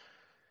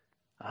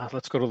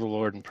Let's go to the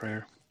Lord in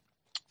prayer.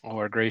 Oh,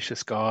 our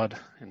gracious God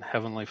and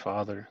Heavenly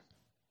Father,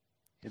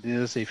 it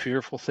is a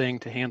fearful thing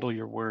to handle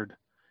your word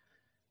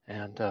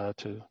and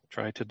to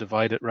try to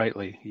divide it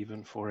rightly,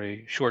 even for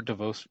a short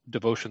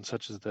devotion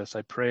such as this.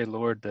 I pray,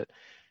 Lord, that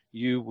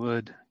you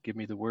would give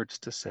me the words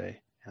to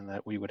say and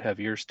that we would have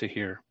ears to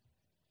hear,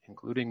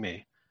 including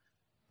me.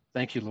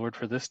 Thank you, Lord,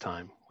 for this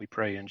time. We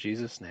pray in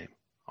Jesus' name.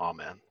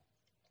 Amen.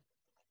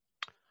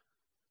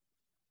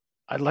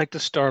 I'd like to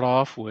start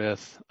off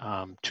with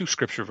two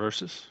scripture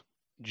verses.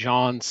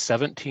 John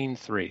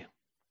 17:3.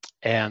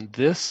 And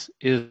this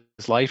is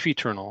life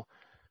eternal,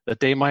 that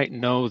they might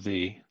know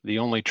thee, the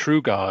only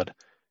true God,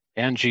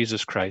 and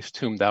Jesus Christ,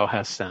 whom thou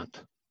hast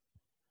sent.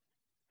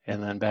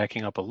 And then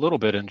backing up a little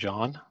bit in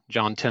John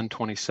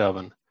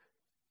 10:27.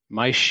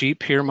 My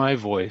sheep hear my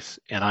voice,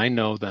 and I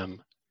know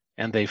them,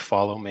 and they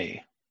follow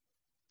me.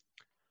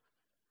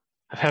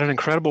 I've had an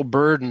incredible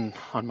burden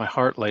on my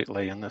heart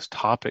lately, and this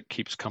topic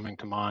keeps coming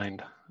to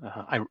mind.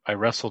 I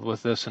wrestled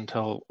with this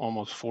until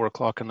almost 4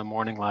 o'clock in the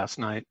morning last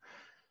night.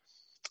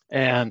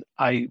 And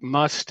I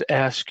must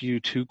ask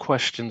you two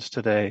questions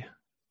today.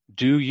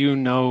 Do you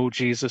know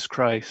Jesus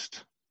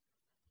Christ?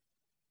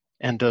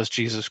 And does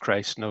Jesus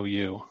Christ know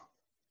you?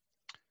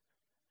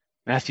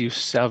 Matthew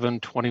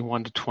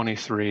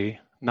 7:21-23.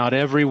 Not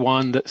every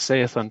one that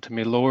saith unto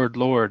me, Lord,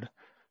 Lord,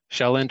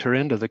 shall enter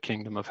into the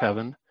kingdom of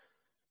heaven,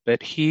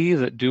 but he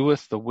that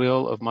doeth the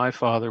will of my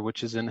Father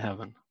which is in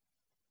heaven.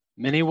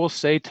 Many will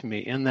say to me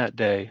in that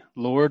day,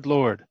 Lord,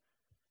 Lord,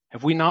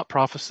 have we not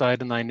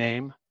prophesied in thy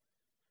name?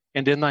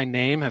 And in thy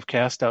name have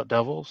cast out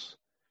devils?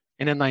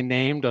 And in thy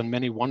name done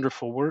many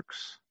wonderful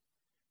works?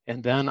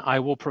 And then I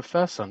will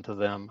profess unto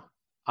them,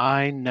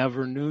 I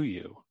never knew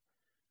you.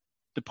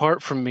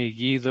 Depart from me,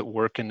 ye that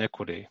work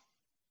iniquity.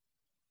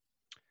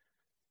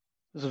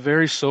 This is a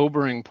very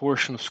sobering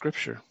portion of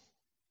Scripture.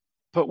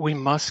 But we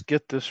must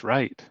get this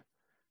right.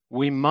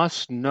 We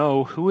must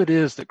know who it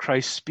is that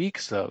Christ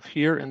speaks of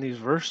here in these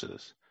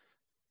verses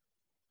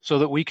so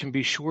that we can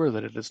be sure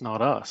that it is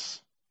not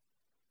us.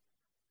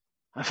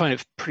 I find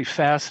it pretty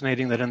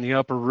fascinating that in the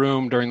upper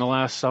room during the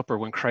Last Supper,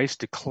 when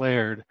Christ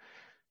declared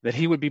that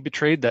he would be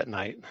betrayed that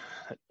night,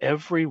 that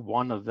every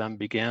one of them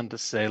began to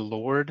say,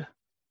 Lord,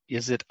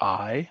 is it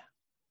I?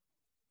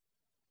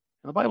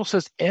 And the Bible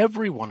says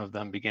every one of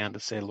them began to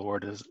say,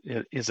 Lord,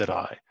 is it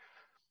I?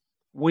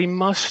 We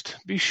must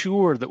be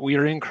sure that we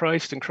are in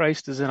Christ and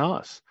Christ is in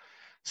us.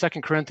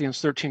 2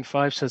 Corinthians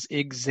 13:5 says,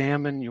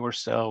 examine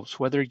yourselves,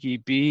 whether ye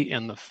be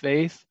in the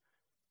faith,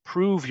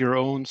 prove your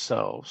own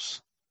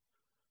selves.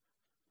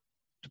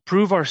 To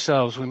prove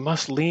ourselves, we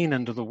must lean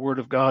into the Word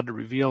of God to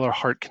reveal our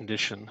heart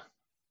condition.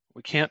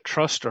 We can't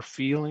trust our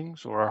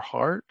feelings or our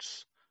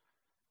hearts.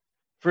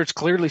 For it's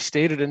clearly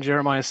stated in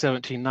Jeremiah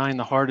 17:9,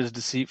 the heart is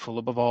deceitful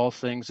above all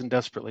things and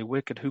desperately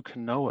wicked. Who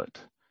can know it?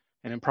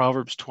 And in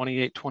Proverbs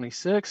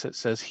 28:26, it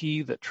says,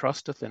 he that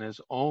trusteth in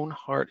his own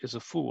heart is a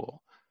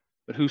fool,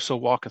 but whoso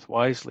walketh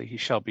wisely, he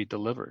shall be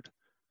delivered.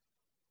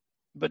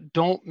 But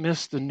don't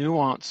miss the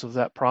nuance of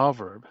that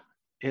proverb.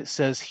 It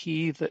says,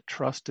 he that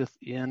trusteth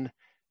in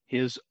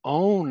his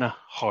own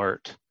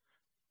heart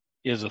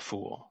is a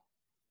fool.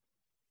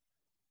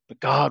 But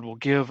God will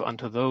give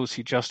unto those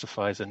he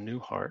justifies a new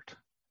heart.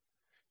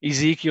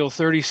 Ezekiel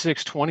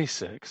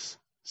 36:26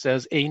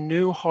 says, a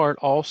new heart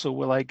also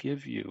will I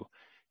give you,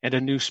 and a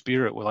new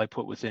spirit will I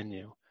put within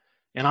you.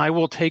 And I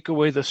will take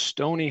away the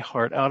stony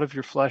heart out of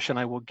your flesh, and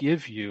I will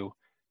give you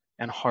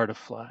an heart of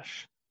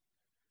flesh.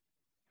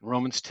 In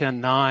Romans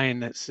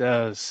 10:9 it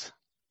says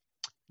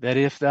that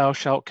if thou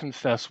shalt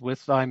confess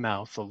with thy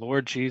mouth the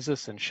Lord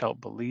Jesus, and shalt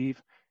believe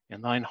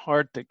in thine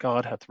heart that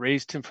God hath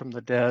raised him from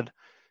the dead,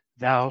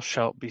 thou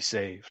shalt be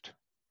saved.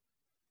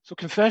 So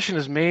confession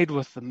is made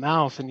with the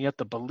mouth, and yet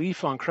the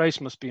belief on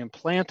Christ must be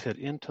implanted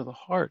into the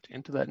heart,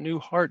 into that new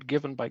heart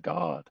given by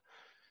God.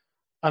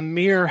 A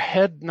mere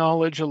head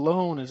knowledge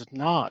alone is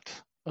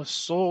not a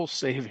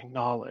soul-saving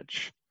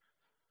knowledge.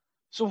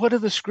 So what do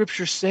the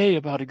scriptures say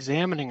about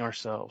examining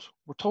ourselves?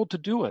 We're told to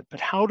do it, but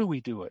how do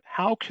we do it?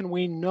 How can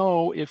we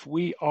know if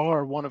we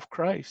are one of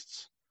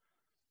Christ's?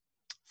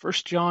 1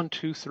 John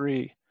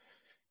 2:3,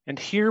 and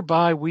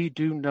hereby we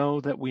do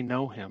know that we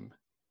know him,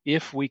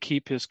 if we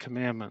keep his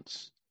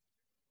commandments.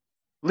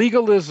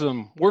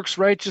 Legalism, works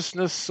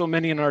righteousness, so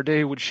many in our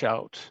day would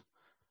shout.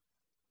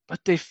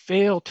 But they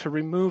fail to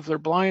remove their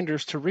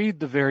blinders to read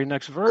the very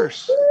next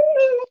verse.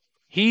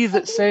 He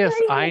that saith,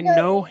 I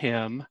know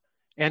him,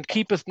 and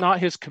keepeth not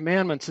his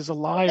commandments is a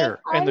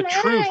liar, and the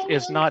truth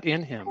is not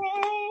in him.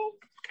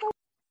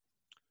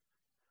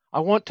 I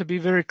want to be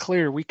very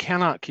clear, we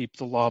cannot keep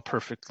the law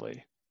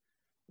perfectly.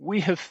 We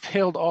have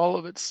failed all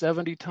of it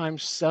 70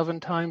 times, 7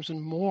 times,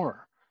 and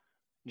more.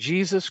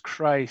 Jesus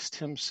Christ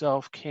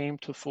himself came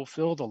to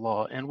fulfill the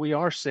law, and we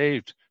are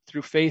saved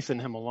through faith in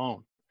him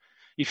alone.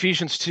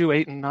 Ephesians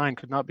 2:8-9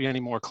 could not be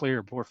any more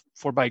clear.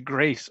 For by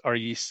grace are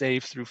ye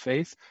saved through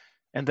faith,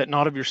 and that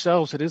not of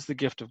yourselves, it is the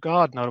gift of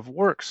God, not of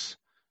works,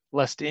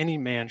 lest any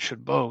man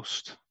should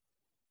boast.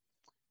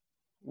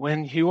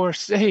 When you are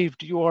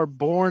saved, you are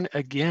born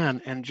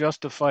again and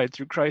justified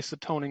through Christ's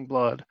atoning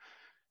blood.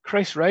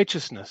 Christ's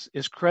righteousness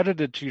is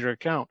credited to your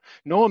account.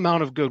 No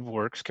amount of good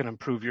works can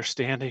improve your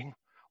standing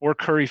or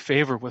curry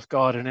favor with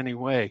God in any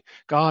way.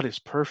 God is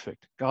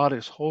perfect. God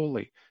is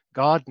holy.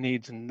 God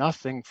needs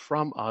nothing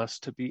from us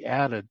to be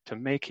added to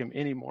make him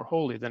any more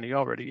holy than he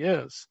already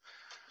is.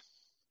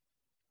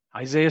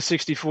 Isaiah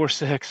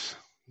 64:6,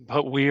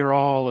 but we are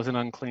all as an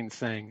unclean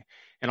thing,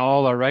 and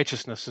all our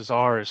righteousnesses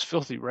are as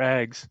filthy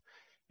rags.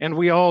 And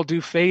we all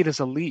do fade as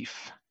a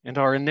leaf, and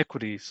our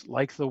iniquities,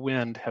 like the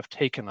wind, have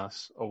taken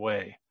us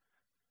away.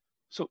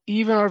 So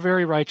even our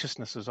very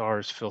righteousnesses are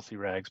as filthy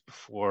rags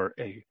before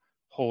a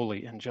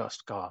holy and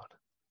just God.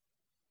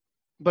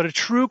 But a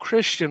true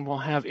Christian will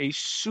have a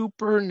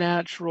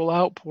supernatural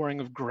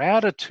outpouring of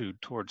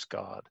gratitude towards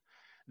God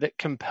that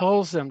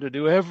compels them to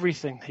do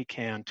everything they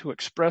can to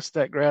express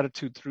that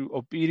gratitude through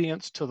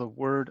obedience to the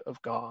Word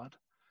of God.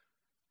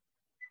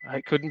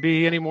 It couldn't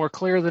be any more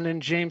clear than in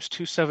James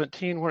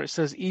 2:17, where it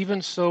says,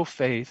 even so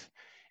faith,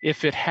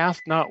 if it hath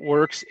not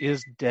works,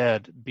 is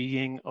dead,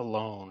 being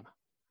alone.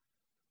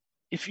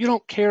 If you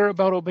don't care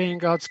about obeying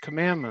God's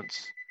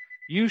commandments,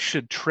 you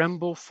should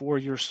tremble for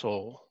your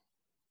soul.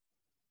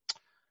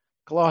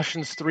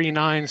 Colossians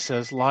 3:9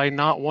 says, lie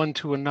not one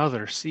to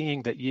another,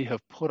 seeing that ye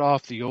have put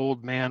off the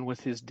old man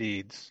with his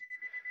deeds.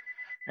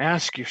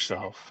 Ask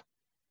yourself,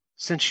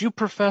 since you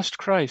professed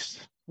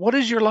Christ, what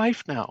is your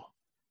life now?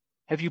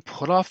 Have you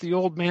put off the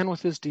old man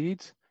with his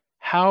deeds?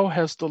 How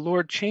has the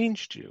Lord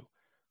changed you?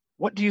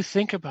 What do you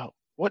think about?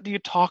 What do you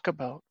talk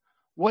about?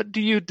 What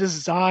do you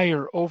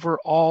desire over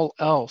all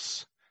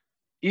else?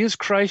 Is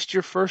Christ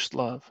your first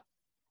love,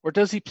 or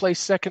does he play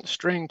second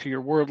string to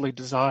your worldly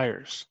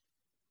desires?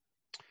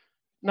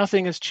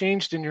 Nothing has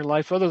changed in your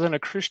life other than a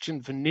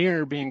Christian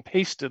veneer being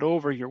pasted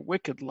over your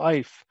wicked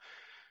life.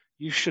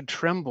 You should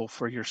tremble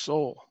for your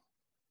soul.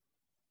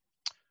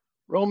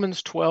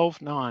 Romans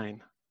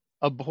 12:9.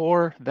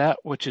 Abhor that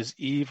which is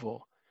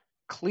evil,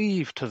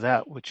 cleave to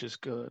that which is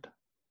good.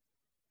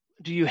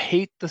 Do you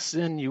hate the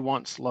sin you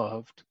once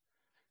loved?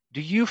 Do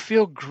you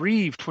feel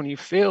grieved when you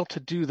fail to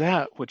do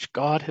that which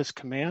God has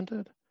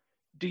commanded?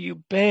 Do you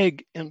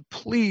beg and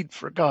plead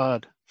for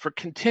God for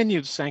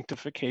continued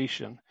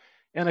sanctification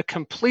and a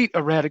complete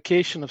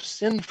eradication of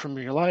sin from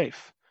your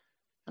life?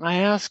 And I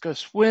ask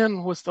us,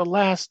 when was the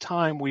last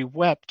time we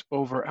wept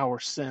over our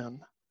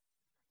sin?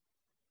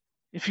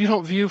 If you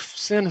don't view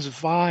sin as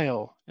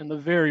vile and the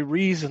very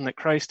reason that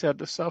Christ had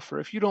to suffer,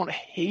 if you don't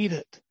hate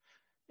it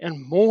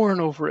and mourn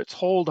over its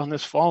hold on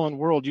this fallen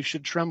world, you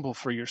should tremble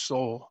for your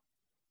soul.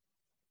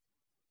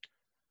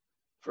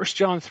 1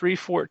 John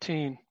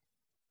 3:14,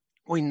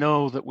 we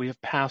know that we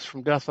have passed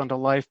from death unto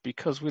life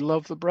because we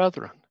love the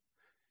brethren.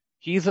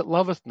 He that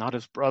loveth not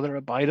his brother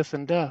abideth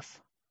in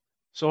death.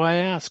 So I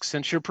ask,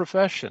 since your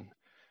profession,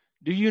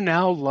 do you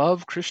now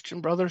love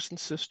Christian brothers and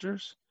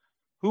sisters?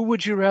 Who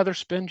would you rather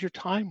spend your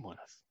time with?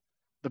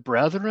 The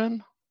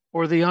brethren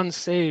or the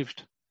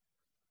unsaved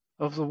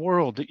of the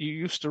world that you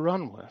used to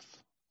run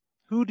with?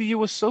 Who do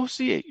you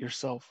associate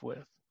yourself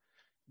with?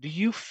 Do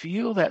you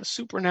feel that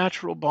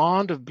supernatural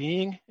bond of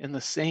being in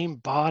the same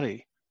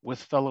body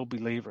with fellow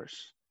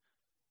believers?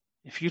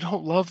 If you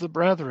don't love the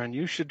brethren,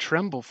 you should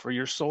tremble for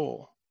your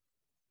soul.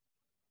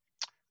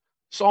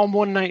 Psalm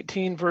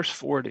 119,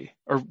 verse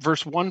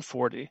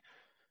 140.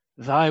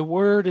 Thy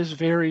word is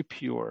very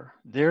pure,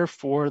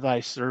 therefore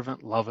thy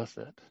servant loveth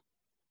it.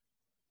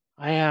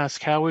 I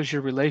ask, how is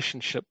your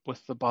relationship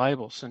with the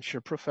Bible since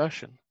your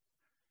profession?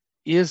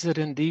 Is it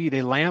indeed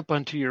a lamp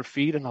unto your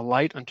feet and a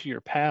light unto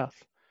your path?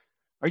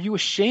 Are you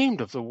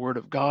ashamed of the word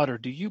of God, or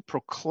do you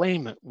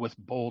proclaim it with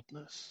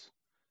boldness?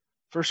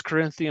 1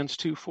 Corinthians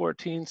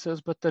 2:14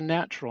 says, but the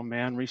natural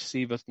man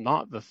receiveth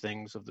not the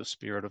things of the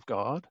Spirit of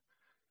God,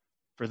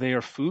 for they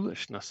are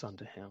foolishness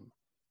unto him.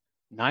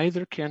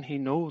 Neither can he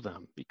know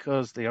them,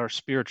 because they are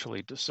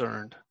spiritually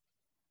discerned.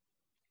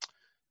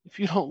 If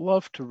you don't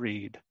love to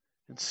read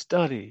and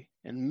study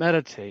and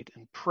meditate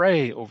and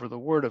pray over the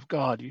Word of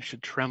God, you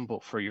should tremble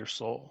for your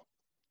soul.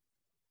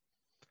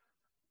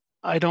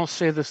 I don't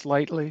say this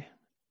lightly.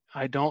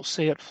 I don't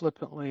say it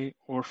flippantly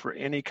or for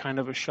any kind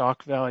of a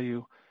shock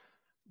value,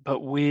 but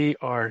we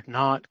are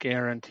not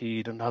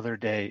guaranteed another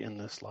day in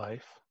this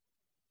life.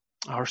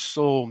 Our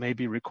soul may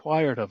be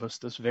required of us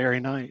this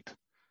very night.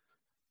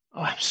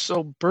 I'm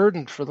so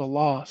burdened for the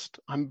lost.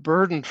 I'm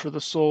burdened for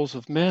the souls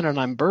of men, and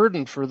I'm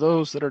burdened for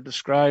those that are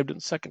described in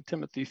 2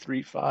 Timothy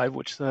 3:5,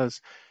 which says,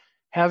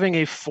 having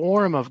a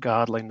form of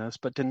godliness,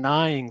 but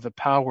denying the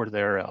power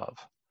thereof.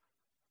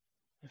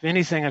 If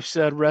anything I've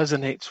said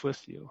resonates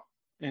with you,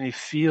 and you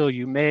feel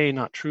you may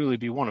not truly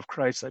be one of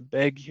Christ, I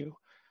beg you,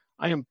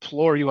 I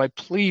implore you, I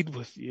plead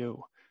with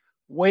you,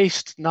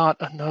 waste not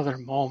another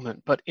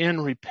moment, but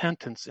in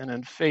repentance and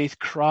in faith,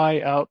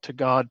 cry out to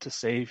God to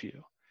save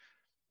you.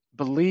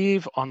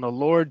 Believe on the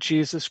Lord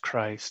Jesus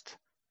Christ,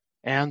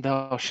 and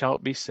thou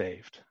shalt be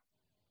saved.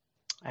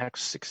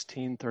 Acts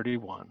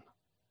 16:31.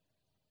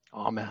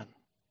 Amen.